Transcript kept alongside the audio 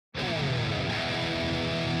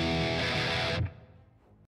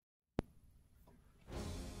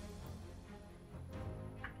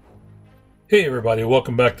Hey everybody,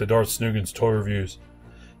 welcome back to Darth Snugan's Toy Reviews.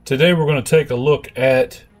 Today we're going to take a look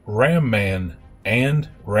at Ram Man and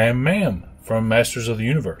Ram Mam from Masters of the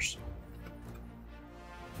Universe.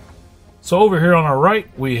 So over here on our right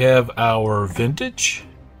we have our Vintage.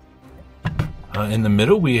 In the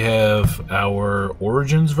middle we have our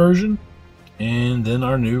Origins version. And then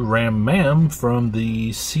our new Ram Mam from the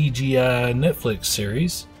CGI Netflix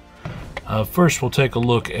series. First we'll take a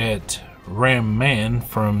look at Ram Man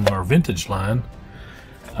from our Vintage line.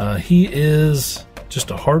 He is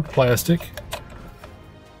just a hard plastic.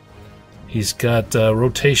 He's got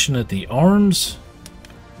rotation at the arms.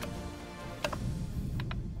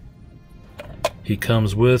 He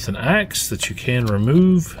comes with an axe that you can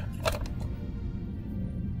remove.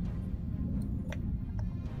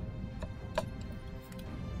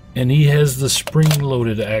 And he has the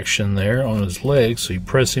spring-loaded action there on his legs, so you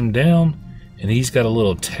press him down and he's got a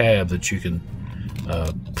little tab that you can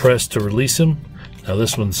press to release him. Now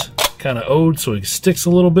this one's kind of old, so he sticks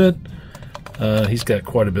a little bit. He's got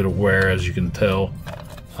quite a bit of wear, as you can tell.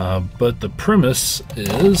 But the premise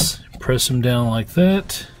is press him down like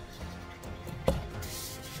that.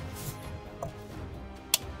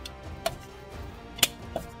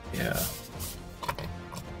 Yeah.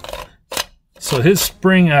 So his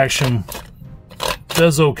spring action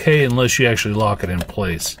does okay unless you actually lock it in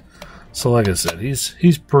place. So like I said,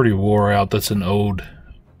 he's pretty wore out. That's an old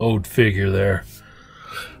figure there.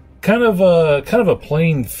 Kind of a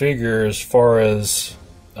plain figure as far as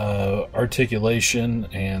articulation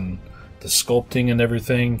and the sculpting and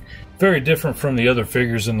everything. Very different from the other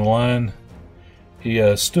figures in the line.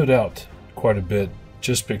 He stood out quite a bit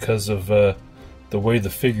just because of the way the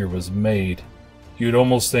figure was made. You'd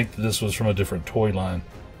almost think that this was from a different toy line.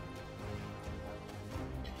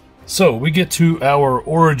 So we get to our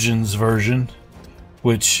Origins version,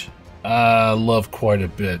 which I love quite a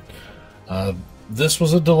bit. This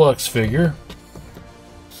was a deluxe figure.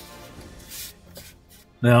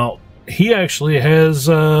 Now, he actually has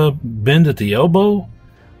bend at the elbow.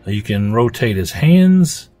 You can rotate his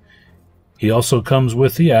hands. He also comes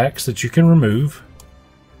with the axe that you can remove.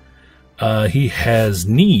 He has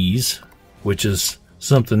knees, which is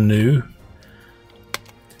something new.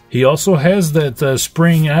 He also has that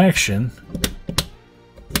spring action,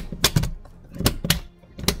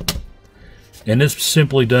 and it's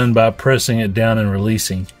simply done by pressing it down and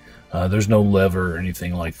releasing. There's no lever or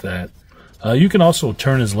anything like that. You can also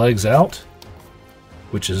turn his legs out,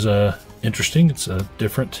 which is interesting. It's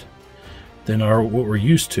different than what we're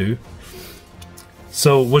used to.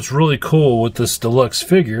 So what's really cool with this deluxe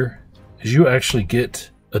figure is you actually get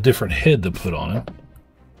a different head to put on him,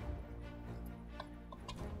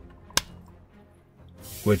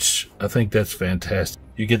 which I think that's fantastic.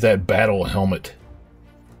 You get that battle helmet,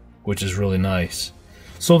 which is really nice.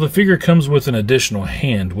 So the figure comes with an additional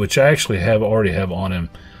hand, which I actually already have on him.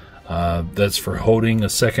 That's for holding a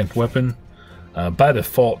second weapon. By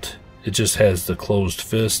default, it just has the closed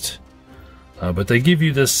fist. But they give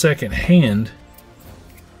you this second hand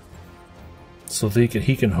so that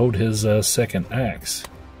he can hold his second axe.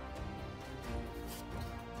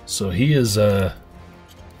 So he is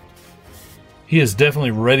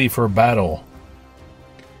definitely ready for battle,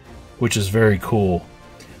 which is very cool.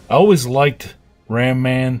 I always liked Ram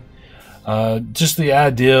Man. Just the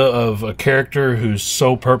idea of a character whose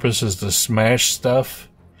sole purpose is to smash stuff.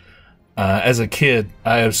 As a kid,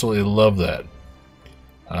 I absolutely love that.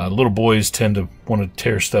 Little boys tend to want to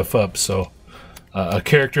tear stuff up, so a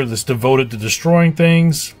character that's devoted to destroying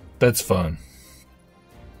things, that's fun.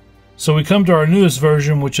 So we come to our newest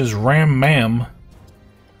version, which is Ram Mam.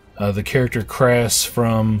 The character Crass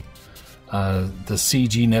from the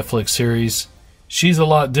CG Netflix series. She's a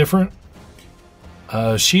lot different.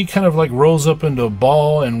 She kind of like rolls up into a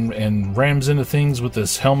ball and rams into things with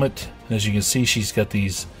this helmet. And as you can see, she's got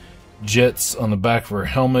these jets on the back of her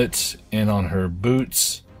helmet and on her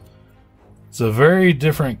boots. It's a very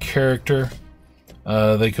different character.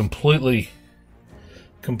 They completely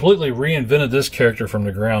reinvented this character from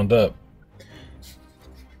the ground up.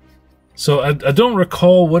 So I don't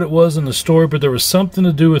recall what it was in the story, but there was something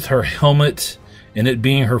to do with her helmet and it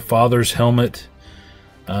being her father's helmet.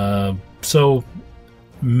 So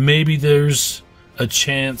maybe there's a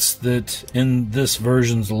chance that in this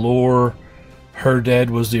version's lore, her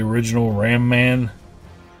dad was the original Ram Man.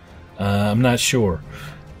 I'm not sure.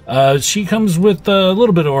 She comes with a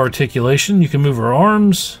little bit of articulation. You can move her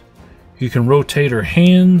arms. You can rotate her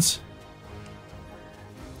hands.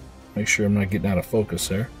 Make sure I'm not getting out of focus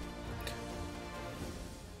there.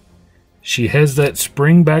 She has that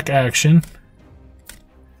spring back action.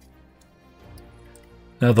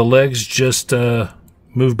 Now the legs just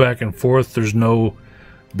move back and forth. There's no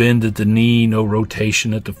bend at the knee, no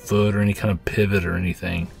rotation at the foot, or any kind of pivot or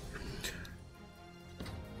anything.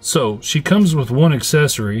 So she comes with one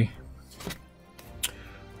accessory,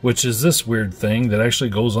 which is this weird thing that actually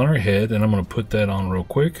goes on her head, and I'm going to put that on real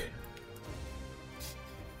quick.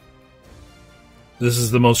 This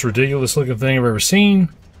is the most ridiculous looking thing I've ever seen.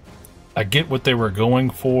 I get what they were going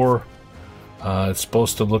for. It's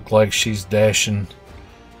supposed to look like she's dashing,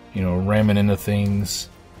 you know, ramming into things.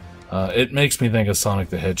 It makes me think of Sonic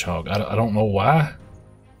the Hedgehog. I don't know why,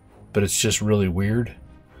 but it's just really weird.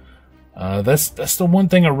 That's the one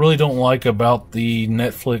thing I really don't like about the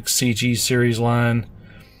Netflix CG series line,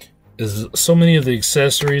 is so many of the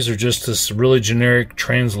accessories are just this really generic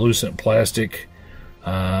translucent plastic.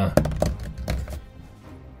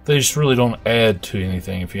 They just really don't add to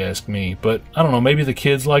anything, if you ask me. But I don't know, maybe the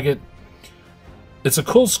kids like it. It's a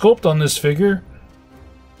cool sculpt on this figure.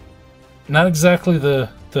 Not exactly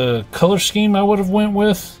the color scheme I would have went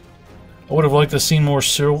with. I would have liked to see more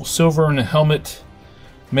silver in the helmet.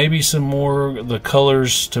 Maybe some more the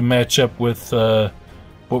colors to match up with what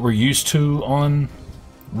we're used to on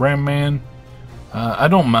Ram Man. I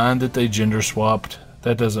don't mind that they gender swapped.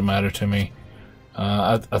 That doesn't matter to me.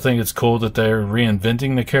 I think it's cool that they're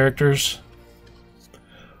reinventing the characters.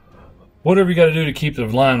 Whatever you got to do to keep the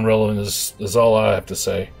line relevant is all I have to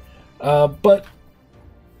say. But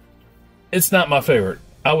it's not my favorite.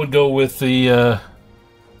 I would go with the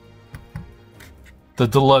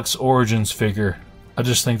Deluxe Origins figure. I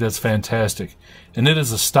just think that's fantastic, and it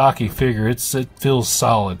is a stocky figure. It feels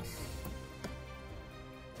solid.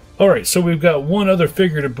 All right, so we've got one other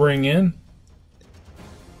figure to bring in.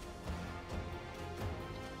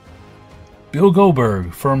 Bill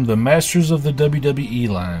Goldberg from the Masters of the WWE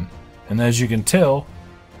line. And as you can tell,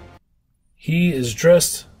 he is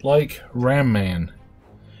dressed like Ram Man.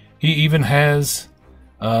 He even has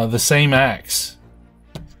the same axe.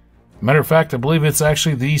 Matter of fact, I believe it's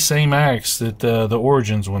actually the same axe that the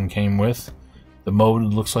Origins one came with. The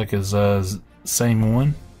mold looks like his same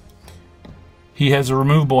one. He has a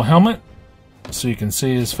removable helmet, so you can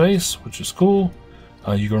see his face, which is cool.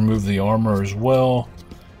 You can remove the armor as well.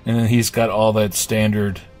 And then he's got all that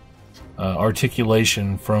standard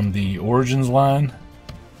articulation from the Origins line.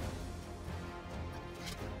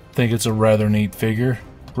 I think it's a rather neat figure.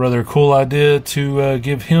 Rather cool idea to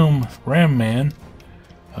give him Ram Man.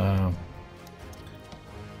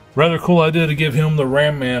 Rather cool idea to give him the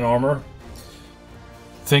Ram Man armor.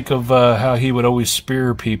 Think of how he would always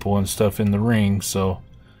spear people and stuff in the ring, so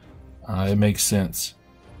it makes sense.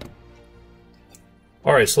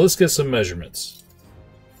 Alright, so let's get some measurements.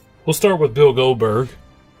 We'll start with Bill Goldberg.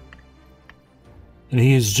 And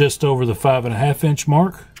he is just over the 5.5 inch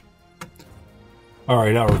mark.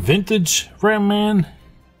 Alright, our vintage Ram Man.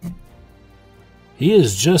 He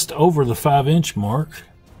is just over the 5 inch mark.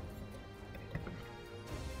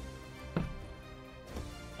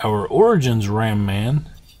 Our Origins Ram Man.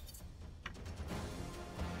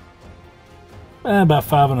 About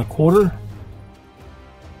 5.25.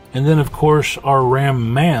 And then, of course, our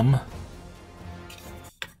Ram Mam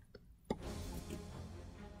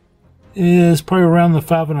is probably around the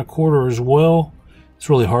 5.25 as well. It's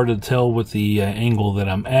really hard to tell with the angle that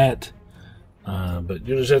I'm at, but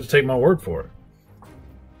you just have to take my word for it.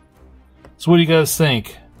 So what do you guys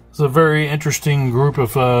think? It's a very interesting group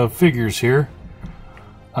of figures here.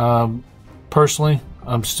 Personally,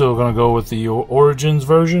 I'm still going to go with the Origins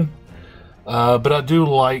version, but I do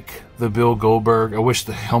like the Bill Goldberg. I wish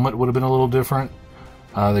the helmet would have been a little different.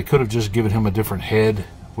 They could have just given him a different head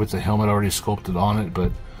with the helmet already sculpted on it,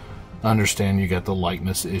 but I understand you got the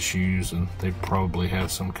likeness issues, and they probably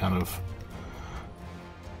have some kind of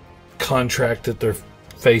contract that their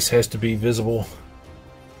face has to be visible.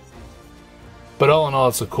 But all in all,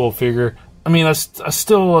 it's a cool figure. I mean, I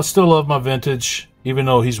still love my vintage, even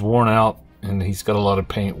though he's worn out and he's got a lot of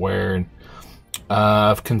paint wear. And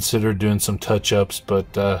I've considered doing some touch-ups,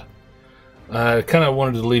 but I kind of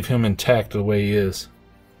wanted to leave him intact the way he is.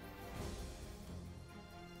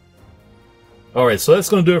 Alright, so that's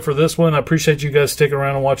going to do it for this one. I appreciate you guys sticking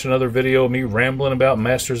around and watching another video of me rambling about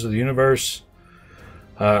Masters of the Universe.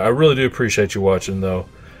 I really do appreciate you watching, though.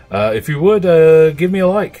 If you would, give me a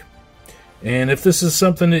like. And if this is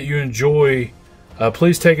something that you enjoy,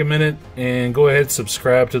 please take a minute and go ahead and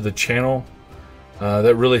subscribe to the channel.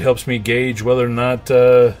 That really helps me gauge whether or not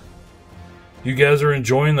you guys are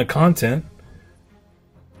enjoying the content.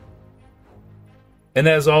 And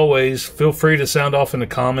as always, feel free to sound off in the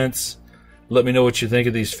comments. Let me know what you think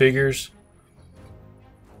of these figures.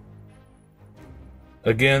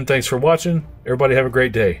 Again, thanks for watching. Everybody have a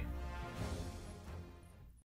great day.